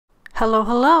Hello,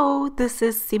 hello, this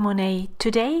is Simone.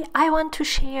 Today I want to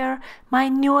share my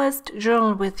newest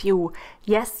journal with you.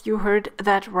 Yes, you heard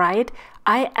that right.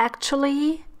 I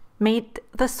actually made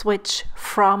the switch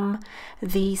from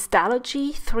the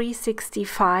Stalogy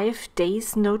 365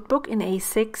 Days notebook in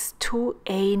A6 to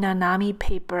a Nanami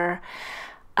paper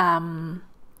Café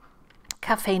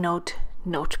Note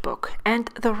notebook. And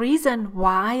the reason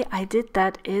why I did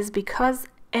that is because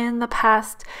in the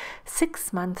last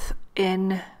 6 months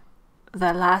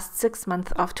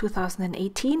of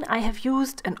 2018, I have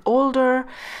used an older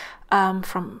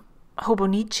from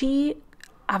Hobonichi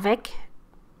Avec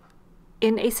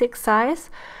in A6 size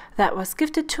that was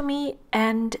gifted to me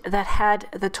and that had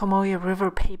the Tomoe River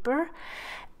paper.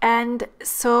 And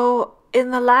so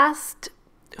in the last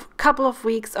couple of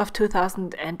weeks of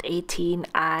 2018,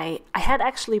 I had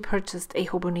actually purchased a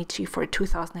Hobonichi for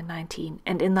 2019,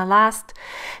 and in the last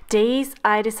days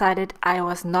I decided I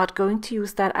was not going to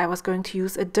use that. I was going to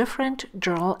use a different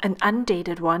journal, an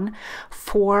undated one,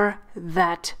 for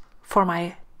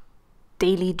my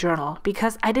daily journal,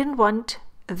 because I didn't want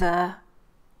the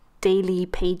daily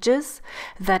pages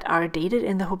that are dated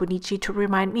in the Hobonichi to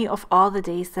remind me of all the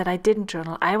days that I didn't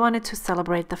journal. I wanted to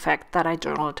celebrate the fact that I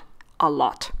journaled a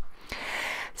lot.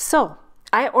 So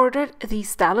I ordered the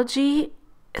Stalogy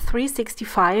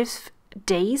 365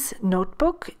 Days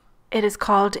notebook. It is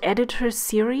called Editor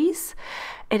Series.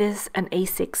 It is an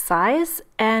A6 size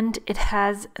and it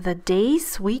has the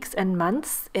days, weeks and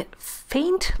months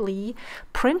faintly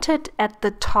printed at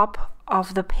the top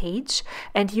of the page,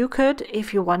 and you could,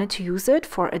 if you wanted to use it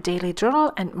for a daily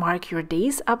journal and mark your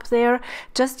days up there,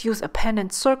 just use a pen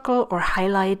and circle or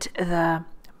highlight the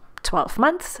 12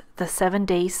 months, the 7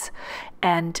 days,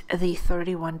 and the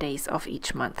 31 days of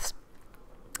each month.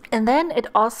 And then it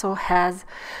also has,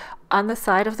 on the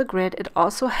side of the grid, it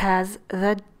also has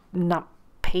the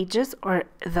pages, or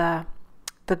the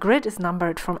grid is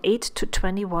numbered from 8 to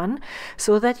 21,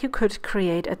 so that you could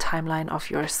create a timeline of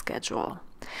your schedule.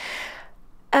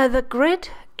 The grid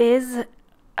is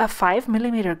a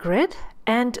 5mm grid,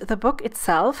 and the book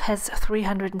itself has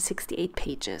 368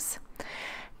 pages.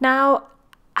 Now,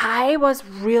 I was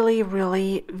really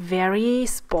very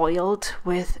spoiled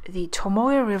with the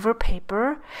Tomoe River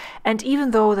paper, and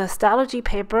even though the Stalogy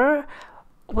paper,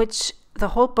 which the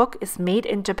whole book is made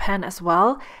in Japan as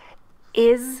well,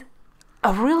 is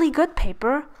a really good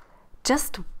paper,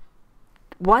 just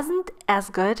wasn't as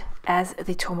good as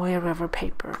the Tomoe River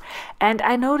paper. And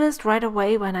I noticed right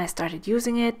away when I started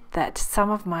using it that some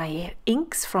of my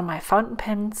inks from my fountain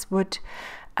pens would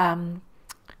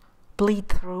bleed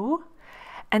through.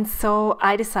 And so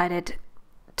I decided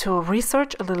to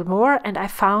research a little more, and I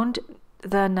found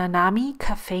the Nanami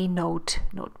Café Note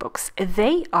notebooks.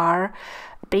 They are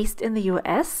based in the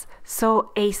US,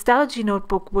 so a Stalogy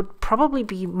notebook would probably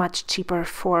be much cheaper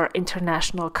for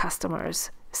international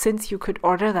customers, since you could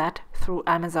order that through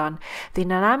Amazon. The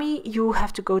Nanami, you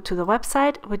have to go to the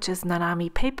website, which is Nanami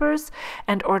Papers,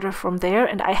 and order from there.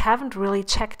 And I haven't really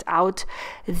checked out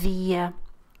the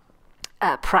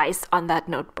price on that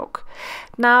notebook.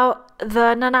 Now,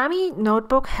 the Nanami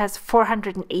notebook has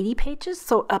 480 pages,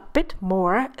 so a bit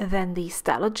more than the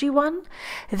Stalogy one.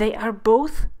 They are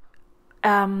both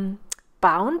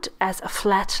bound as a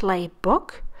flat lay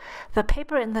book. The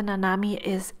paper in the Nanami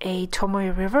is a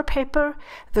Tomoe River paper.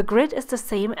 The grid is the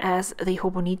same as the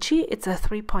Hobonichi. It's a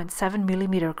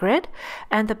 3.7mm grid,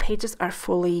 and the pages are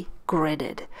fully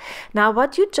gridded. Now,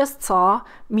 what you just saw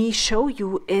me show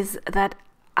you is that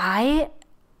I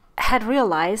had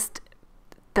realized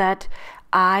that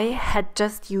I had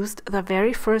just used the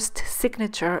very first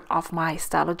signature of my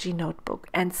Stalogy notebook.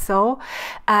 And so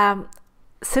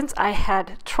since I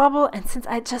had trouble and since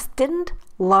I just didn't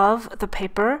love the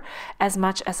paper as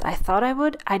much as I thought I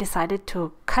would, I decided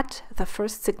to cut the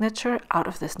first signature out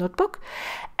of this notebook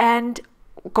and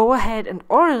go ahead and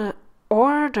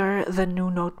order the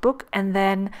new notebook, and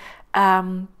then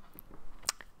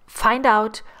find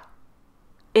out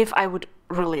if I would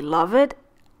really love it.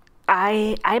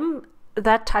 I'm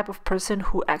that type of person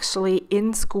who actually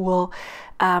in school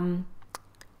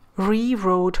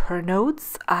rewrote her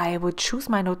notes. I would choose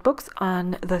my notebooks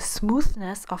on the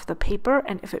smoothness of the paper,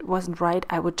 and if it wasn't right,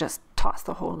 I would just toss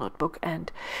the whole notebook.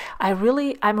 And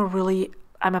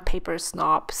I'm a paper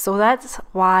snob, so that's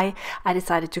why I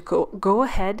decided to go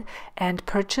ahead and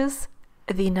purchase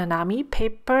the Nanami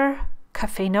paper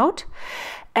Café Note,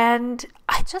 and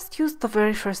I just used the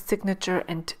very first signature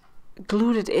and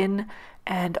glued it in,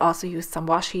 and also used some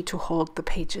washi to hold the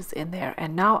pages in there.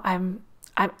 And now I'm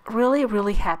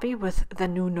really happy with the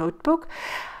new notebook.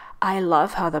 I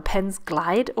love how the pens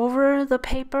glide over the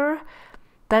paper.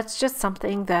 That's just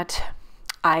something that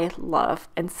I love.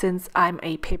 And since I'm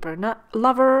a paper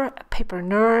lover, a paper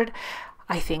nerd,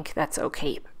 I think that's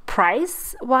okay.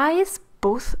 Price-wise,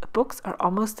 both books are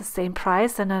almost the same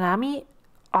price. The Nanami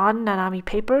on Nanami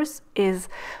Papers is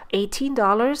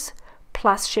 $18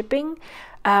 plus shipping.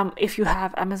 If you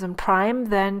have Amazon Prime,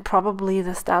 then probably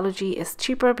the Stalogy is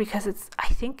cheaper because it's, I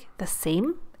think, the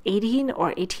same, $18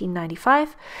 or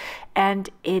 $18.95, and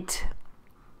it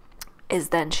is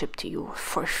then shipped to you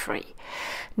for free.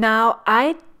 Now,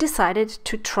 I decided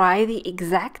to try the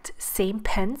exact same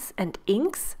pens and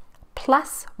inks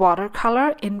plus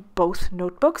watercolor in both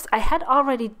notebooks. I had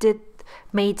already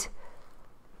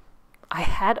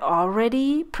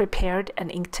prepared an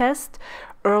ink test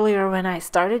earlier when I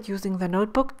started using the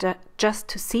notebook just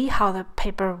to see how the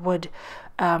paper would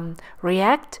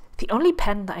react. The only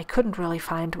pen that I couldn't really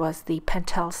find was the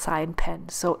Pentel Sign pen,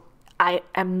 so I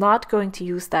am not going to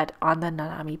use that on the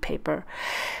Nanami paper.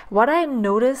 What I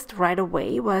noticed right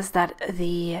away was that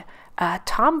the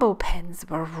Tombow pens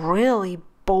were really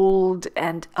bold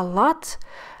and a lot,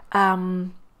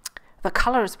 the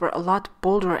colors were a lot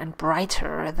bolder and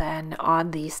brighter than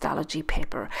on the Stalogy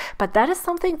paper. But that is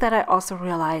something that I also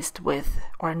realized with,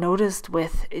 or noticed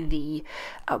with, the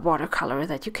watercolor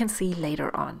that you can see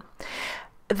later on.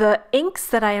 The inks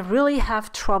that I really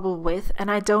have trouble with,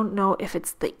 and I don't know if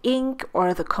it's the ink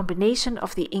or the combination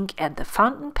of the ink and the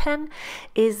fountain pen,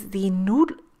 is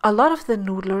a lot of the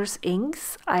Noodler's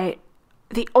inks.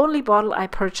 The only bottle I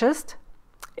purchased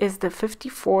is the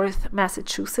 54th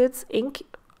Massachusetts ink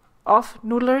of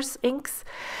Noodler's inks,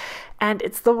 and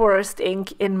it's the worst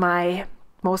ink in my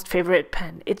most favorite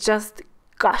pen. It just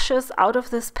gushes out of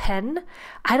this pen.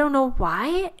 I don't know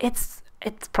why. It's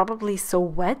probably so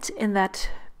wet in that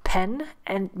pen,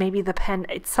 and maybe the pen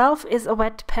itself is a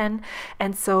wet pen,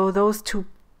 and so those two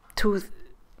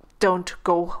don't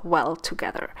go well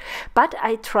together. But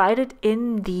I tried it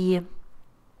in the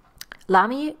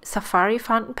Lamy Safari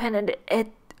fountain pen, and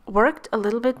it worked a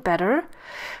little bit better,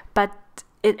 but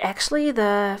the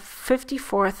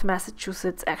 54th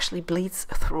Massachusetts actually bleeds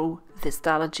through this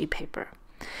Stalogy paper.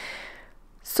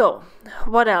 So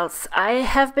what else? I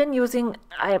have been using,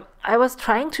 I was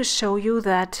trying to show you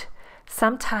that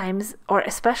sometimes, or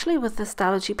especially with the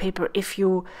Stalogy paper, if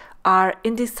you are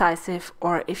indecisive,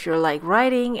 or if you're like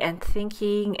writing and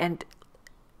thinking and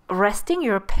resting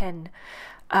your pen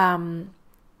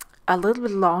a little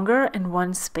bit longer in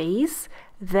one space,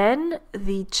 then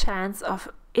the chance of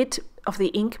the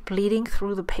ink bleeding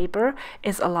through the paper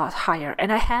is a lot higher.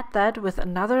 And I had that with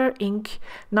another ink,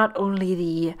 not only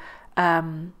the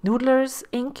Noodler's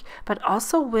ink, but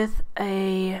also with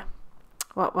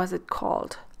what was it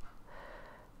called?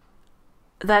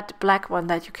 That black one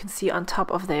that you can see on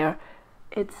top of there.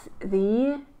 It's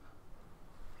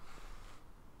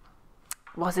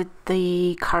was it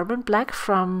the carbon black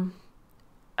from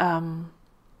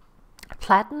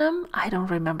Platinum? I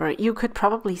don't remember. You could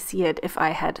probably see it if I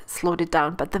had slowed it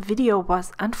down, but the video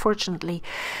was unfortunately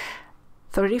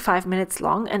 35 minutes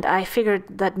long, and I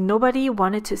figured that nobody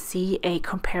wanted to see a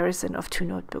comparison of two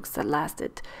notebooks that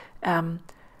lasted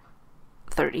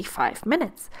 35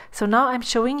 minutes. So now I'm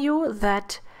showing you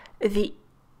that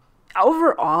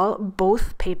overall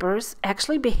both papers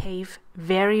actually behave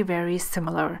very, very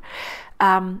similar.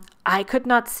 I could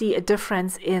not see a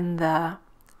difference in the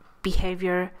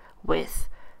behavior with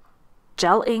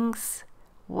gel inks,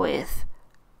 with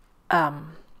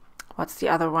what's the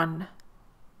other one?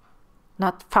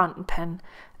 Not fountain pen.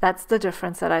 That's the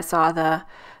difference that I saw.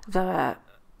 The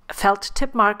felt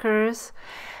tip markers.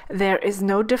 There is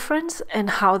no difference in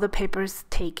how the papers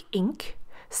take ink.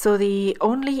 So the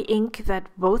only ink that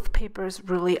both papers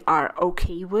really are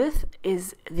okay with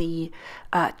is the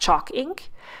chalk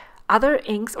ink. Other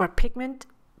inks or pigment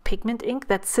ink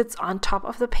that sits on top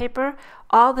of the paper,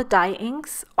 all the dye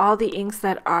inks, all the inks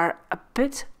that are a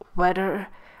bit wetter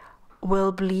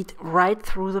will bleed right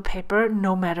through the paper,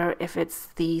 no matter if it's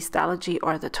the Stalogy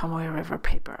or the Tomoe River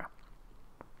paper.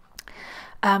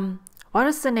 What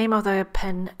is the name of the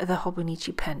pen, the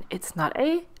Hobonichi pen? It's not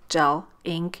a gel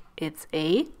ink, it's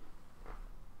a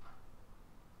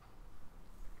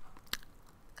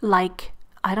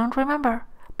I don't remember.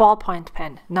 Ballpoint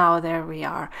pen. Now there we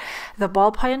are. The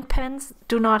ballpoint pens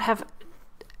do not have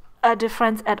a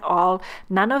difference at all.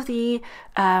 None of the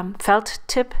felt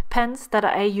tip pens that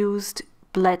I used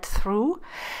bled through.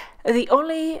 The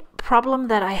only problem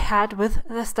that I had with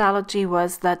the Stalogy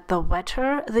was that the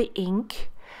wetter the ink,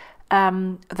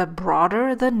 the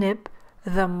broader the nib,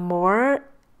 the more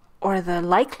or the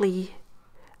likely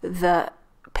the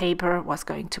paper was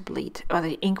going to bleed, or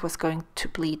the ink was going to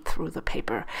bleed through the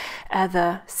paper.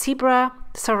 The Zebra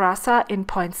Sarasa in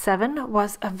 0.7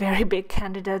 was a very big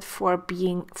candidate for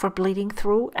bleeding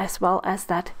through, as well as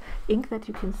that ink that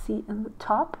you can see in the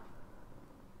top.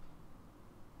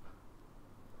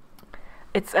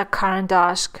 It's a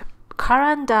Caran-d'Ache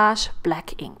black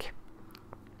ink.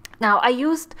 Now I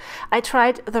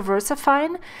tried the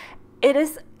VersaFine. It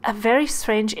is a very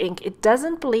strange ink. It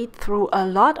doesn't bleed through a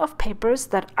lot of papers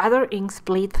that other inks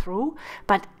bleed through,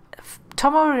 but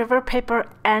Tomoe River paper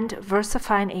and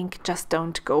VersaFine ink just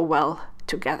don't go well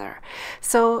together.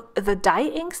 So the dye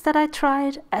inks that I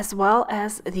tried, as well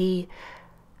as the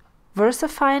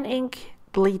VersaFine ink,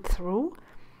 bleed through.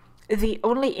 The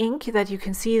only ink that you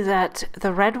can see, that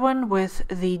the red one with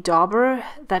the dauber,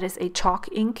 that is a chalk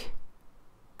ink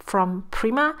from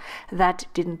Prima, that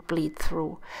didn't bleed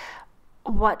through.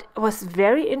 What was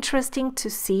very interesting to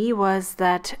see was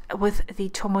that with the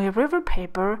Tomoe River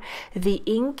paper, the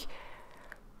ink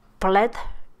bled,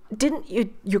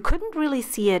 you couldn't really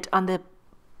see it on the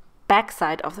back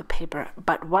side of the paper,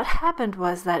 but what happened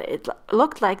was that it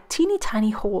looked like teeny tiny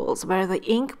holes where the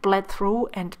ink bled through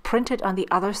and printed on the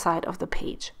other side of the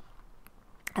page.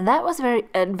 And that was a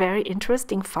very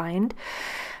interesting find.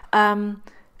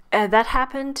 That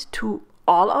happened to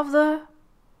all of the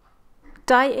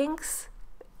dye inks.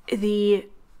 The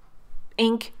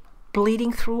ink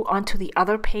bleeding through onto the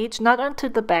other page, not onto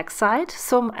the back side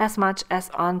so as much as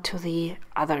onto the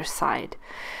other side.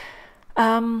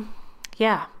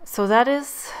 Yeah, so that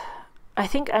is, I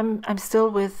think I'm still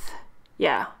with,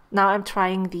 yeah, now I'm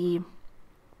trying the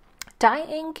dye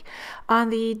ink on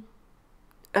the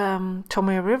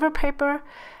Tomoe River paper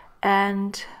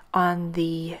and on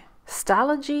the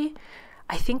Stalogy.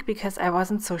 I think because I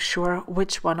wasn't so sure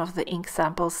which one of the ink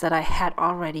samples that I had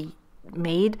already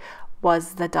made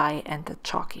was the dye and the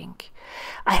chalk ink.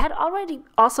 I had already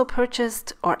also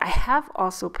purchased, or I have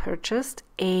also purchased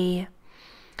a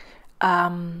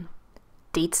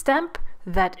date stamp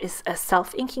that is a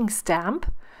self-inking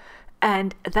stamp,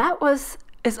 and that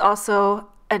is also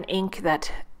an ink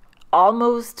that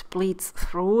almost bleeds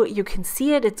through. You can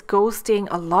see it's ghosting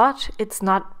a lot. It's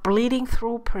not bleeding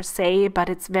through per se, but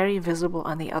it's very visible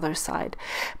on the other side.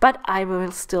 But I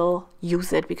will still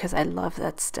use it because I love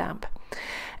that stamp.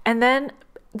 And then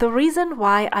the reason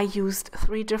why I used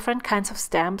 3 different kinds of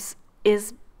stamps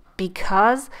is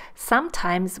because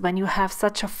sometimes when you have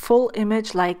such a full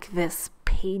image like this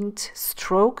paint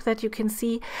stroke that you can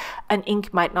see, an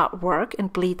ink might not work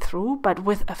and bleed through, but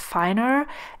with a finer,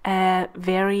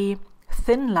 very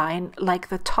thin line like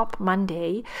the Top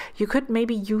Monday, you could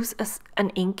maybe use an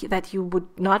ink that you would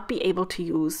not be able to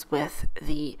use with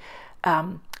the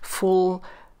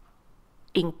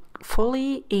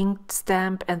fully inked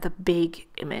stamp and the big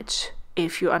image,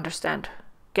 if you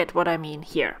get what I mean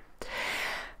here.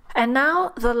 And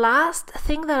now the last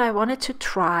thing that I wanted to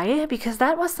try, because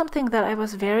that was something that I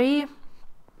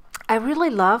really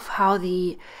love how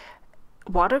the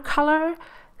watercolor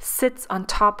sits on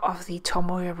top of the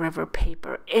Tomoe River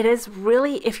paper. It is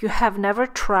really, if you have never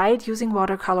tried using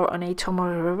watercolor on a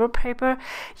Tomoe River paper,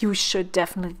 you should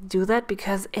definitely do that,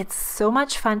 because it's so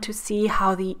much fun to see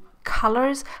how the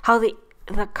colors,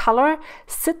 the color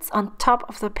sits on top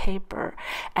of the paper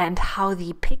and how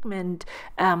the pigment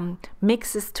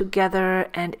mixes together,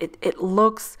 and it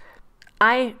looks,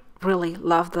 I really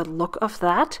love the look of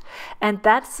that, and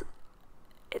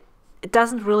it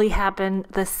doesn't really happen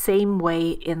the same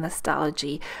way in the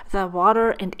Stalogy. The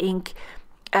water and ink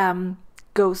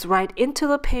goes right into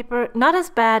the paper, not as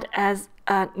bad as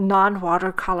a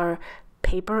non-watercolor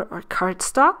paper or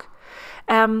cardstock.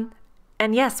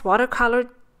 And yes, watercolor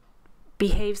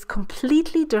behaves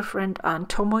completely different on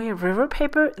Tomoe River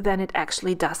paper than it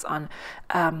actually does on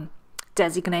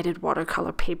designated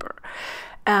watercolor paper.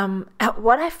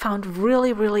 What I found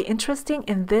really, really interesting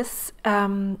in this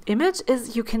image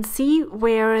is you can see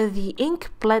where the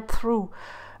ink bled through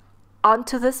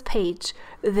onto this page.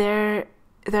 There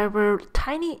were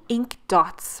tiny ink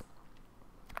dots,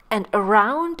 and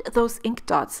around those ink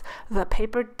dots, the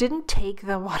paper didn't take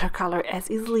the watercolor as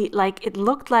easily. Like, it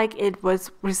looked like it was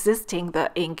resisting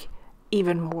the ink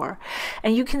even more.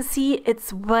 And you can see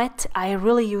it's wet. I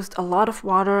really used a lot of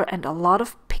water and a lot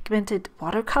of pigmented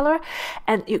watercolor,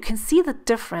 and you can see the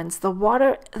difference. The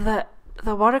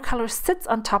watercolor sits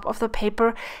on top of the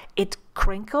paper. It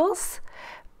crinkles,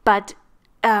 but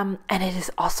and it is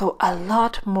also a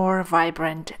lot more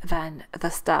vibrant than the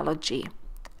Stalogy,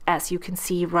 as you can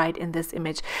see right in this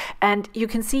image. And you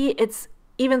can see it's,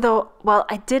 even though, well,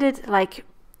 I did it like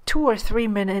 2 or 3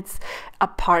 minutes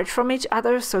apart from each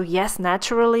other. So yes,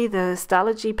 naturally the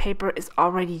Stalogy paper is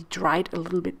already dried a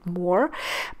little bit more,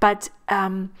 but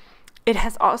it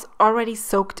has also already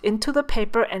soaked into the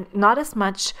paper and not as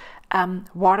much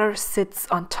water sits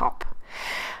on top.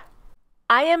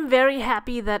 I am very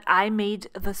happy that I made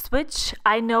the switch.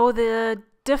 I know the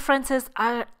differences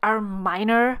are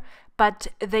minor, but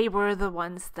they were the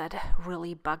ones that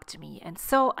really bugged me. And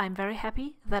so I'm very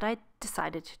happy that I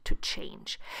decided to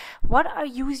change. What are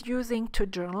you using to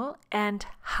journal, and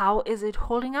how is it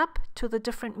holding up to the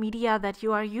different media that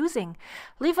you are using?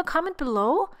 Leave a comment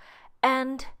below,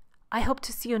 and I hope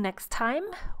to see you next time.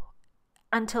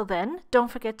 Until then,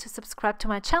 don't forget to subscribe to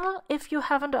my channel if you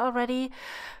haven't already.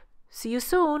 See you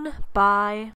soon. Bye.